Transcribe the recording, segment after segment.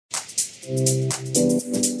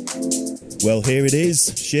Well, here it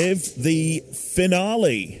is, Shiv, the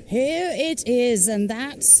finale. Here it is, and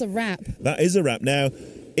that's a wrap. That is a wrap. Now,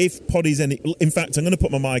 if Poddy's any... In fact, I'm going to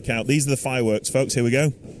put my mic out. These are the fireworks, folks. Here we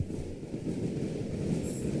go.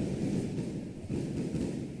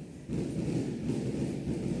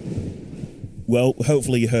 Well,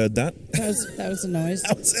 hopefully you heard that. That was a noise.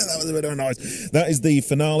 that was a bit of a noise. That is the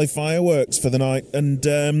finale fireworks for the night. And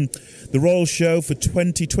the Royal Show for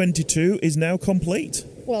 2022 is now complete.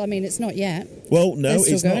 Well, I mean, it's not yet. Well, no,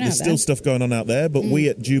 it's not. There's There's still stuff going on out there, but we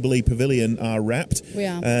at Jubilee Pavilion are wrapped. We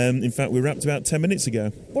are. In fact, we wrapped about 10 minutes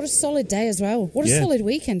ago. What a solid day as well. What a solid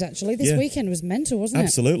weekend, actually. This weekend was mental, wasn't it?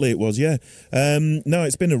 Absolutely, it was, yeah. No,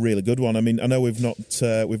 it's been a really good one. I mean, I know we've not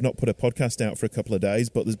put a podcast out for a couple of days,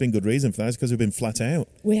 but there's been good reason for that. It's because we've been flat out.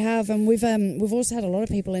 We have, and we've also had a lot of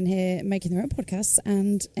people in here making their own podcasts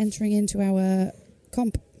and entering into our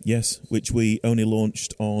comp. Yes, which we only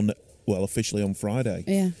launched officially on Friday.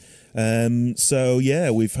 Yeah. So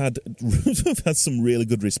yeah, we've had some really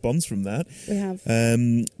good response from that. We have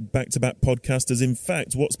back-to-back podcasters. In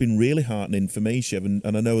fact, what's been really heartening for me, Shiv, and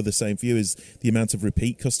I know the same for you, is the amount of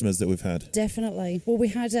repeat customers that we've had. Definitely. Well, we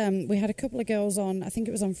had a couple of girls on. I think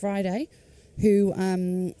it was on Friday, who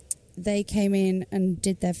they came in and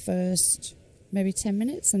did their first maybe 10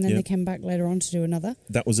 minutes, and then they came back later on to do another.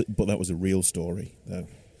 That was a real story, though.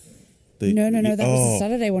 No, that was the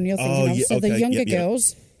Saturday one you're thinking of. So the younger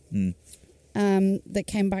girls. That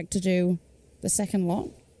came back to do the second lot.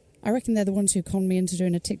 I reckon they're the ones who conned me into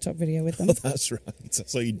doing a TikTok video with them. Oh, that's right. I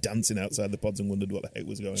saw you dancing outside the pods and wondered what the heck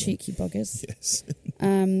was going on. Cheeky buggers. Yes.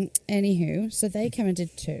 Anywho, so they came and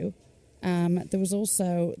did two. There was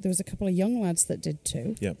a couple of young lads that did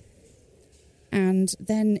two. Yeah. And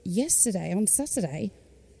then yesterday, on Saturday,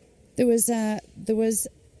 there was a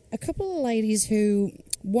couple of ladies who,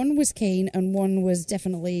 one was keen and one was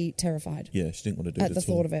definitely terrified. Yeah, she didn't want to do it at the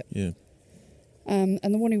thought of it. Yeah. And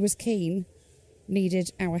the one who was keen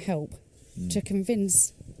needed our help to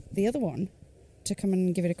convince the other one to come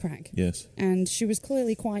and give it a crack. Yes. And she was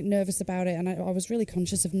clearly quite nervous about it, and I was really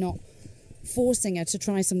conscious of not forcing her to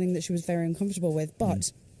try something that she was very uncomfortable with.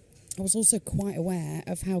 But I was also quite aware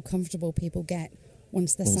of how comfortable people get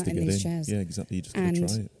once they're sat in these chairs. Yeah, exactly. You just got to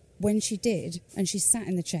try it. When she did, and she sat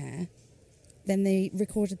in the chair, then they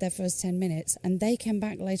recorded their first 10 minutes, and they came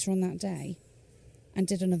back later on that day and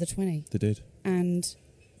did another 20. They did. And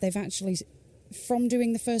they've actually, from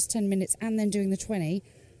doing the first 10 minutes and then doing the 20,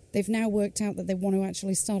 they've now worked out that they want to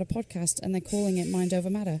actually start a podcast, and they're calling it Mind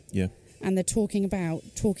Over Matter. Yeah. And they're talking about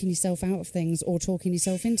talking yourself out of things or talking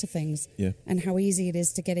yourself into things. Yeah. And how easy it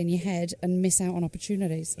is to get in your head and miss out on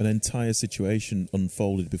opportunities. An entire situation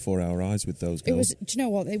unfolded before our eyes with those girls. Do you know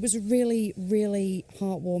what? It was a really, really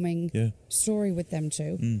heartwarming story with them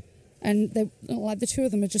two. Mm. And the two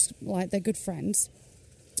of them are just they're good friends.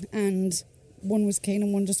 And one was keen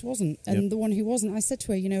and one just wasn't. And the one who wasn't, I said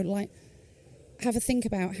to her, have a think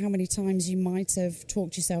about how many times you might have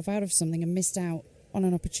talked yourself out of something and missed out on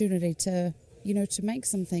an opportunity to make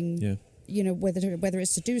something, whether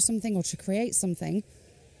it's to do something or to create something.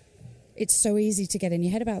 It's so easy to get in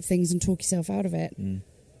your head about things and talk yourself out of it. Mm.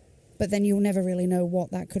 But then you'll never really know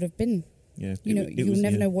what that could have been. Yeah. You'll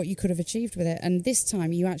never know what you could have achieved with it. And this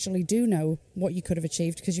time you actually do know what you could have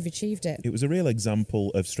achieved because you've achieved it. It was a real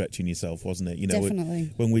example of stretching yourself, wasn't it?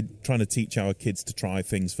 Definitely. When we're trying to teach our kids to try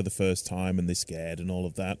things for the first time and they're scared and all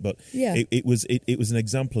of that. But it was an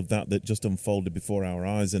example of that just unfolded before our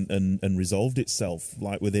eyes and resolved itself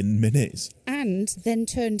within minutes. And then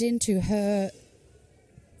turned into her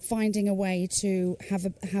finding a way to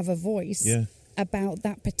have a voice about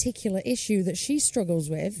that particular issue that she struggles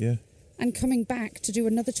with. Yeah. And coming back to do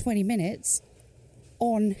another 20 minutes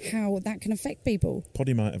on how that can affect people.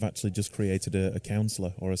 Poddy might have actually just created a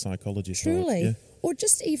counsellor or a psychologist. Truly. Or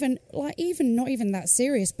just even not even that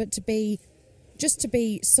serious, but to be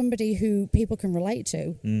somebody who people can relate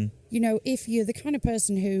to. Mm. If you're the kind of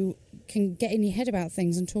person who can get in your head about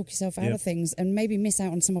things and talk yourself out of things and maybe miss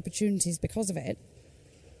out on some opportunities because of it,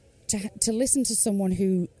 to listen to someone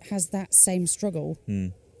who has that same struggle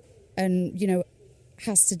and,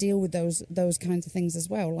 has to deal with those kinds of things as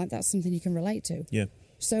well. That's something you can relate to. Yeah.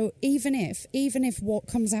 So even if what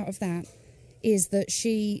comes out of that is that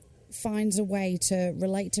she finds a way to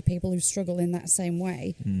relate to people who struggle in that same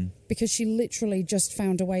way, because she literally just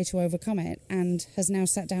found a way to overcome it and has now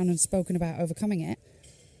sat down and spoken about overcoming it,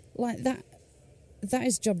 that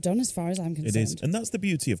is job done as far as I'm concerned. It is. And that's the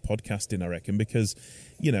beauty of podcasting, I reckon, because,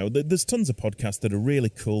 you know, there's tons of podcasts that are really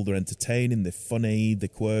cool. They're entertaining, they're funny, they're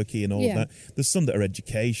quirky and all of that. There's some that are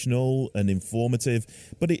educational and informative.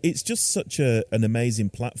 But it's just such an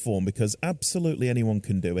amazing platform because absolutely anyone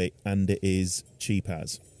can do it, and it is cheap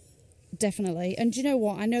as. Definitely. And do you know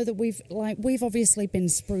what? I know that we've obviously been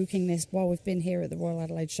spruiking this while we've been here at the Royal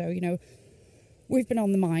Adelaide Show. You know, we've been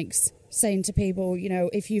on the mics saying to people, you know,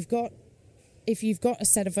 if you've got a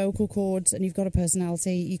set of vocal cords and you've got a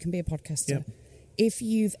personality, you can be a podcaster. Yep. If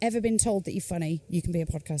you've ever been told that you're funny, you can be a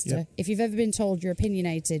podcaster. Yep. If you've ever been told you're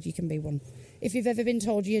opinionated, you can be one. If you've ever been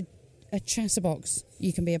told you're a chatterbox,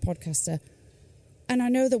 you can be a podcaster. And I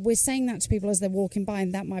know that we're saying that to people as they're walking by,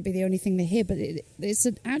 and that might be the only thing they hear, but it's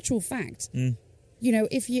an actual fact. You know,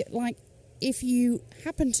 if you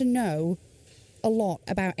happen to know a lot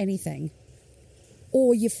about anything,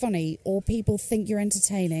 or you're funny, or people think you're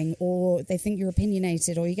entertaining, or they think you're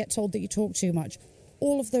opinionated, or you get told that you talk too much,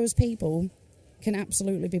 all of those people can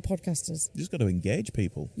absolutely be podcasters. You just got to engage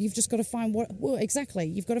people. You've just got to find exactly.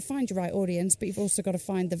 You've got to find your right audience, but you've also got to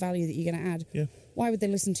find the value that you're going to add. Yeah. Why would they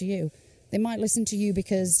listen to you? They might listen to you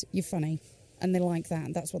because you're funny and they like that,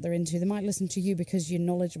 and that's what they're into. They might listen to you because you're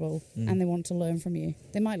knowledgeable and they want to learn from you.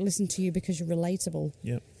 They might listen to you because you're relatable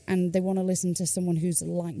and they want to listen to someone who's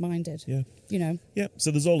like-minded, you know. Yeah,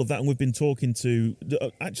 so there's all of that, and we've been talking to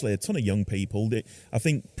actually a ton of young people. I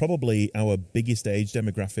think probably our biggest age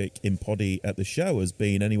demographic in Poddy at the show has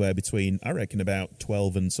been anywhere between, I reckon, about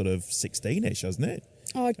 12 and sort of 16-ish, hasn't it?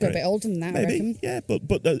 Oh, I'd go a bit older than that, maybe. I reckon. Yeah,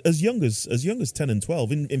 but as young as 10 and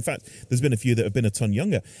 12. In fact, there's been a few that have been a ton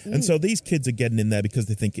younger. And so these kids are getting in there because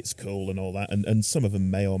they think it's cool and all that. And some of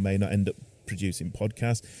them may or may not end up producing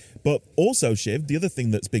podcasts. But also, Shiv, the other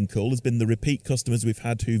thing that's been cool has been the repeat customers we've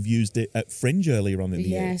had who've used it at Fringe earlier on in the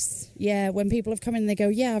year. Yes, yeah, when people have come in and they go,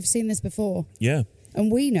 yeah, I've seen this before. Yeah.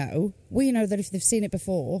 And we know that if they've seen it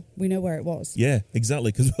before, we know where it was. Yeah,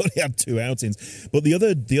 exactly, because we only had 2 outings. But the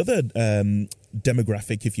other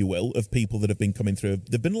demographic, if you will, of people that have been coming through,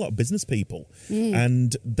 there've been a lot of business people,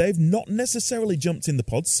 and they've not necessarily jumped in the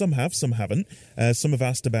pods. Some have, some haven't. Some have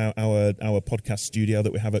asked about our podcast studio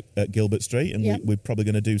that we have at Gilbert Street, and we're probably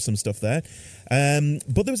going to do some stuff there.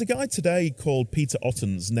 But there was a guy today called Peter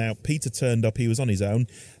Ottens. Now, Peter turned up. He was on his own.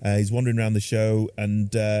 He's wandering around the show,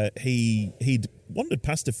 and he'd wandered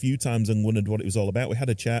past a few times and wondered what it was all about. We had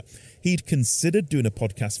a chat. He'd considered doing a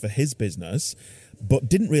podcast for his business, but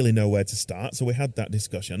didn't really know where to start. So we had that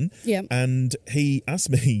discussion. Yeah. And he asked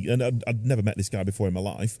me, and I'd never met this guy before in my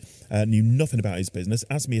life, knew nothing about his business,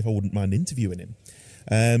 asked me if I wouldn't mind interviewing him.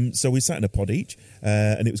 So we sat in a pod each,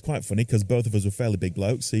 and it was quite funny because both of us were fairly big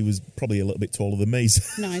blokes. He was probably a little bit taller than me.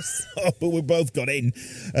 So nice. but we both got in.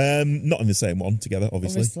 Not in the same one together,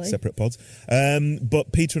 obviously. Separate pods.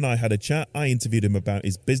 But Peter and I had a chat. I interviewed him about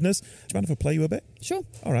his business. Do you mind if I play you a bit? Sure.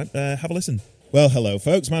 All right, have a listen. Well, hello,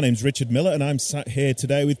 folks. My name's Richard Miller, and I'm sat here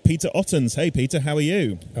today with Peter Ottens. Hey, Peter, how are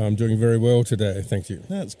you? I'm doing very well today, thank you.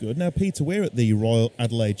 That's good. Now, Peter, we're at the Royal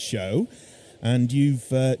Adelaide Show, and you've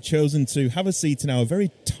chosen to have a seat in our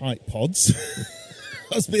very tight pods.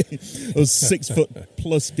 Those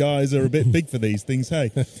 6-foot-plus guys are a bit big for these things, hey?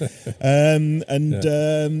 And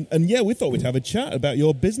we thought we'd have a chat about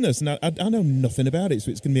your business. Now, I know nothing about it,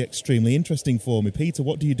 so it's going to be extremely interesting for me. Peter,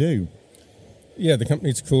 what do you do? Yeah, the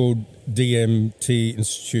company's called DMT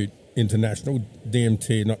Institute International.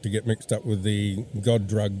 DMT, not to get mixed up with the god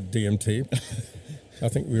drug DMT. I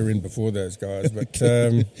think we were in before those guys, but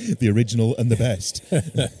the original and the best.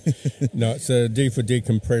 No, it's a D for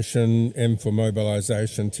decompression, M for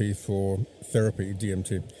mobilization, T for therapy,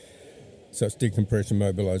 DMT. So it's decompression,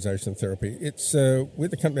 mobilization, therapy. It's we're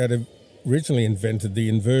the company that originally invented the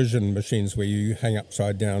inversion machines where you hang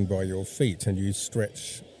upside down by your feet and you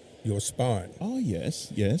stretch your spine. Oh,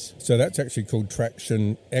 yes, yes. So that's actually called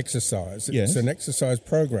traction exercise. Yes. It's an exercise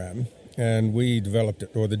program, and we developed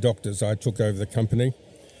it, or the doctors. I took over the company.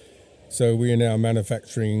 So we are now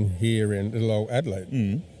manufacturing here in little old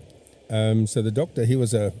Adelaide. So the doctor, he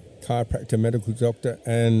was a chiropractor, medical doctor,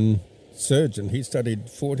 and surgeon. He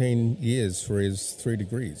studied 14 years for his 3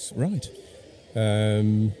 degrees. Right.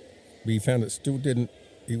 We found it still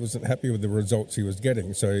he wasn't happy with the results he was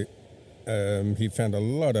getting, so he found a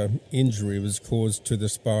lot of injury was caused to the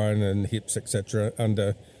spine and hips, etc.,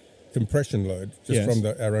 under compression load, just from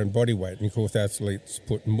our own body weight. And of course, athletes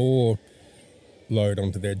put more load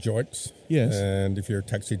onto their joints. Yes. And if you're a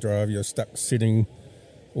taxi driver, you're stuck sitting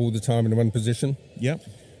all the time in one position. Yep.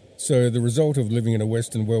 So the result of living in a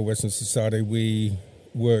Western society, we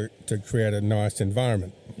work to create a nice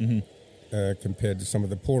environment compared to some of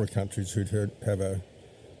the poorer countries who have a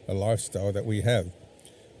lifestyle that we have.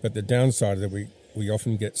 But the downside of that, we we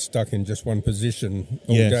often get stuck in just one position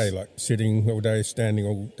all Yes. day, like sitting all day, standing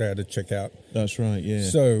all day to check out. That's right, yeah.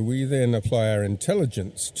 So we then apply our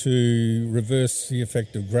intelligence to reverse the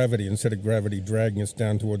effect of gravity. Instead of gravity dragging us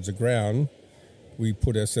down towards the ground, we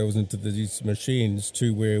put ourselves into these machines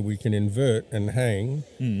to where we can invert and hang.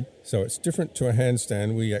 So it's different to a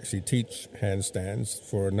handstand. We actually teach handstands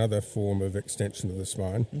for another form of extension of the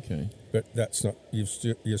spine. Okay. But that's not,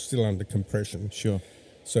 you're still under compression. Sure.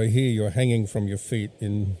 So here you're hanging from your feet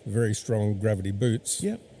in very strong gravity boots,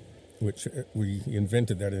 Yeah. which we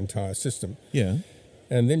invented that entire system. Yeah.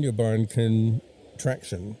 And then your bone can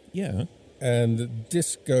traction. Yeah. And the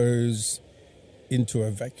disc goes into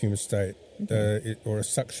a vacuum state or a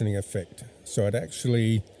suctioning effect. So it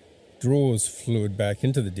actually draws fluid back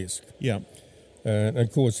into the disc. Yeah. And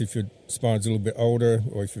of course, if your spine's a little bit older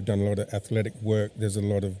or if you've done a lot of athletic work, there's a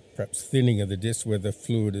lot of perhaps thinning of the disc where the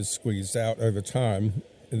fluid is squeezed out over time.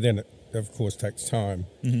 And then it, of course, takes time.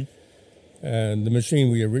 And the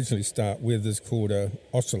machine we originally start with is called an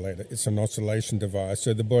oscillator. It's an oscillation device.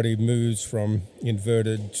 So the body moves from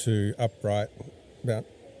inverted to upright about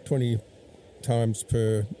 20 times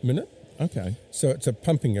per minute. Okay. So it's a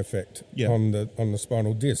pumping effect on the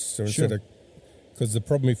spinal disc. So instead of, because the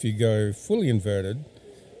problem if you go fully inverted,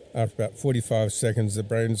 after about 45 seconds, the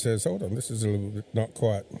brain says, hold on, this is a little bit not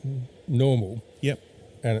quite normal. Yep.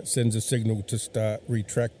 And it sends a signal to start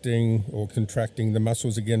retracting or contracting the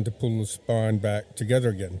muscles again to pull the spine back together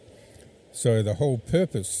again. So the whole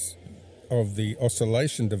purpose of the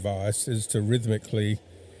oscillation device is to rhythmically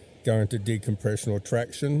go into decompression or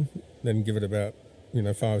traction, then give it about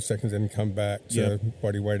 5 seconds, then come back to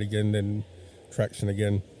body weight again, then traction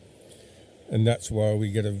again. And that's why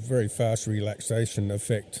we get a very fast relaxation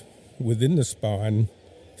effect within the spine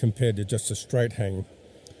compared to just a straight hang.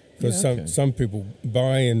 Because some people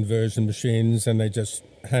buy inversion machines and they just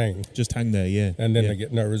hang. Just hang there, yeah. And then they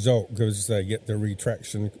get no result because they get the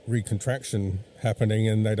recontraction happening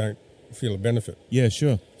and they don't feel a benefit. Yeah,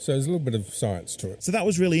 sure. So there's a little bit of science to it. So that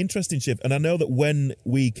was really interesting, Shiv. And I know that when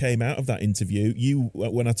we came out of that interview,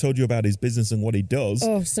 when I told you about his business and what he does...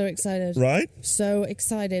 Oh, so excited. Right? So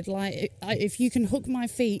excited. Like, if you can hook my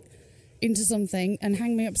feet into something and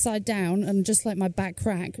hang me upside down and just let my back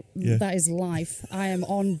crack, that is life. I am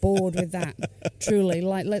on board with that. Truly.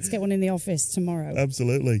 Like, let's get one in the office tomorrow.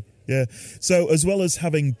 Absolutely. Yeah. So as well as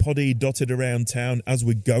having Poddy dotted around town as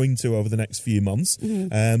we're going to over the next few months,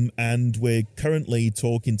 and we're currently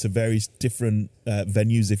talking to various different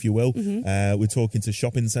venues, if you will. We're talking to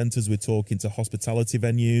shopping centres, we're talking to hospitality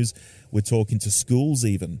venues, we're talking to schools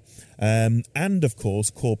even. And of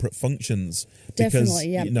course, corporate functions.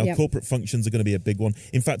 Definitely, Because, corporate functions are going to be a big one.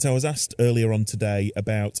 In fact, I was asked earlier on today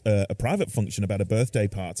about a private function, about a birthday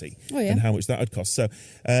party and how much that would cost. So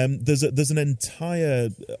there's an entire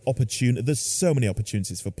opportunity. There's so many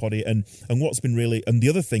opportunities for Poddy. And what's been really, and the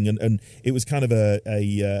other thing, and it was kind of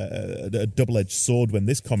a double-edged sword when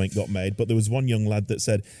this comment got made, but there was one young lad that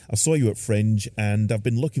said, I saw you at Fringe and I've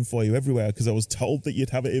been looking for you everywhere because I was told that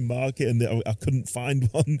you'd have it in market and I couldn't find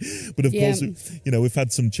one. But of course, we've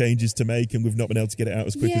had some changes to make and we've not been able to get it out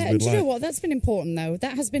as quick as we'd like. Yeah, do you know what? That's been important, though.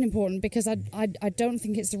 That has been important because I don't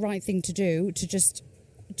think it's the right thing to do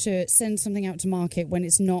to send something out to market when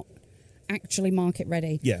it's not actually market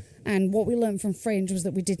ready. Yeah. And what we learned from Fringe was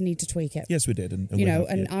that we did need to tweak it. Yes, we did.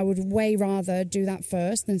 And I would way rather do that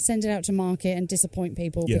first than send it out to market and disappoint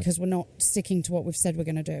people because we're not sticking to what we've said we're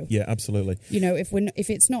going to do. Yeah, absolutely. If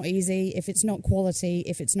it's not easy, if it's not quality,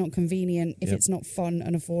 if it's not convenient, if it's not fun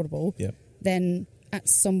and affordable, then at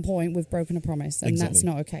some point we've broken a promise and that's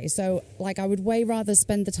not okay. So I would way rather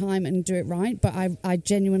spend the time and do it right, but I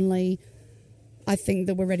genuinely... I think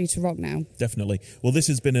that we're ready to rock now. Definitely. Well, this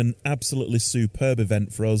has been an absolutely superb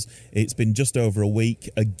event for us. It's been just over a week.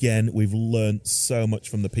 Again, we've learnt so much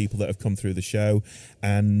from the people that have come through the show.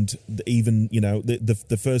 And even,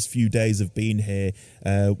 the first few days of being here,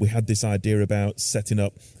 we had this idea about setting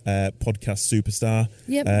up Podcast Superstar,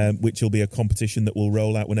 which will be a competition that we'll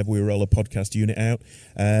roll out whenever we roll a podcast unit out.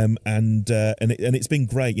 And it's been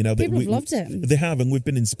great. People have loved it. They have, and we've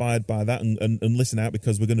been inspired by that. And listen out,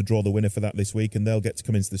 because we're going to draw the winner for that this week, and they'll get to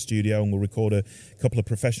come into the studio and we'll record a couple of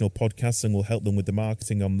professional podcasts and we'll help them with the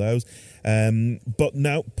marketing on those. But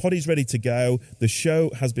now Poddy's ready to go. The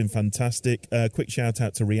show has been fantastic. Quick shout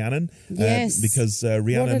out to Rhiannon. Yes. Because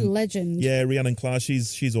Rhiannon... What a legend. Yeah, Rhiannon Clark,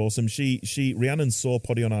 she's awesome. Rhiannon saw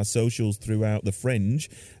Poddy on our socials throughout the Fringe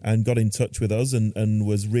and got in touch with us and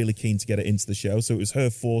was really keen to get it into the show. So it was her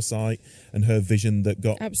foresight and her vision that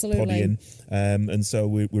got Poddy in. And so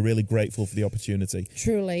we're really grateful for the opportunity.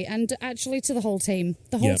 Truly. And actually to the whole team.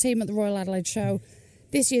 The whole team at the Royal Adelaide Show.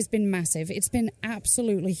 This year's been massive. It's been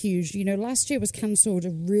absolutely huge. You know, last year was cancelled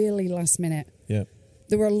really last minute. Yeah.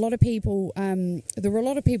 There were a lot of people. There were a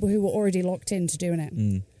lot of people who were already locked into doing it.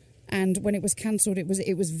 Mm. And when it was cancelled, it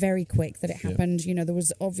was very quick that it happened. You know, there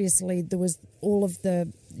was all of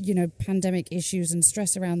the, you know, pandemic issues and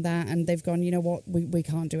stress around that, and they've gone, you know what, we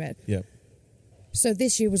can't do it. Yeah. So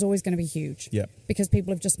this year was always going to be huge. Yeah. Because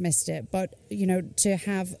people have just missed it. But, you know, to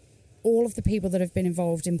have all of the people that have been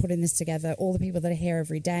involved in putting this together, all the people that are here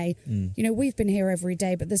every day, you know, we've been here every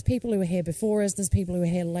day, but there's people who are here before us, there's people who are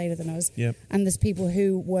here later than us, and there's people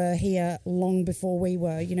who were here long before we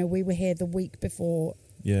were. You know, we were here the week before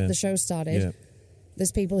the show started. Yeah.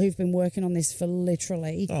 There's people who've been working on this for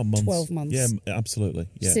literally 12 months. Yeah, absolutely.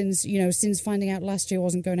 Yeah. Since finding out last year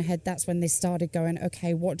wasn't going ahead, that's when they started going,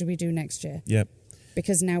 okay, what do we do next year? Yeah.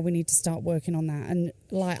 Because now we need to start working on that. And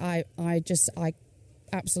like I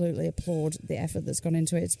absolutely applaud the effort that's gone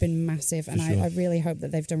into it. It's been massive, and I really hope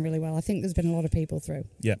that they've done really well. I think there's been a lot of people through.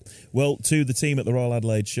 Yeah. Well, to the team at the Royal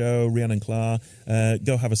Adelaide Show, Rhiannon and Clara,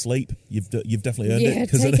 go have a sleep. You've definitely earned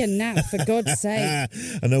it. Yeah, take a nap, for God's sake.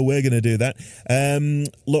 I know we're going to do that.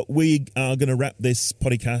 Look, we are going to wrap this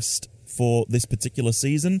podcast for this particular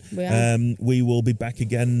season. We will be back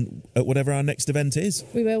again at whatever our next event is.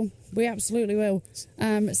 We will. We absolutely will.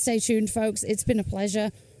 Stay tuned, folks. It's been a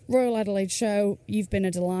pleasure. Royal Adelaide Show, you've been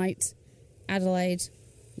a delight. Adelaide,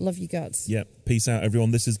 love you guts. Yeah, peace out,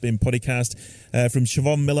 everyone. This has been Podcast from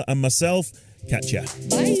Siobhan Miller and myself. Catch ya.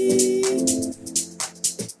 Bye.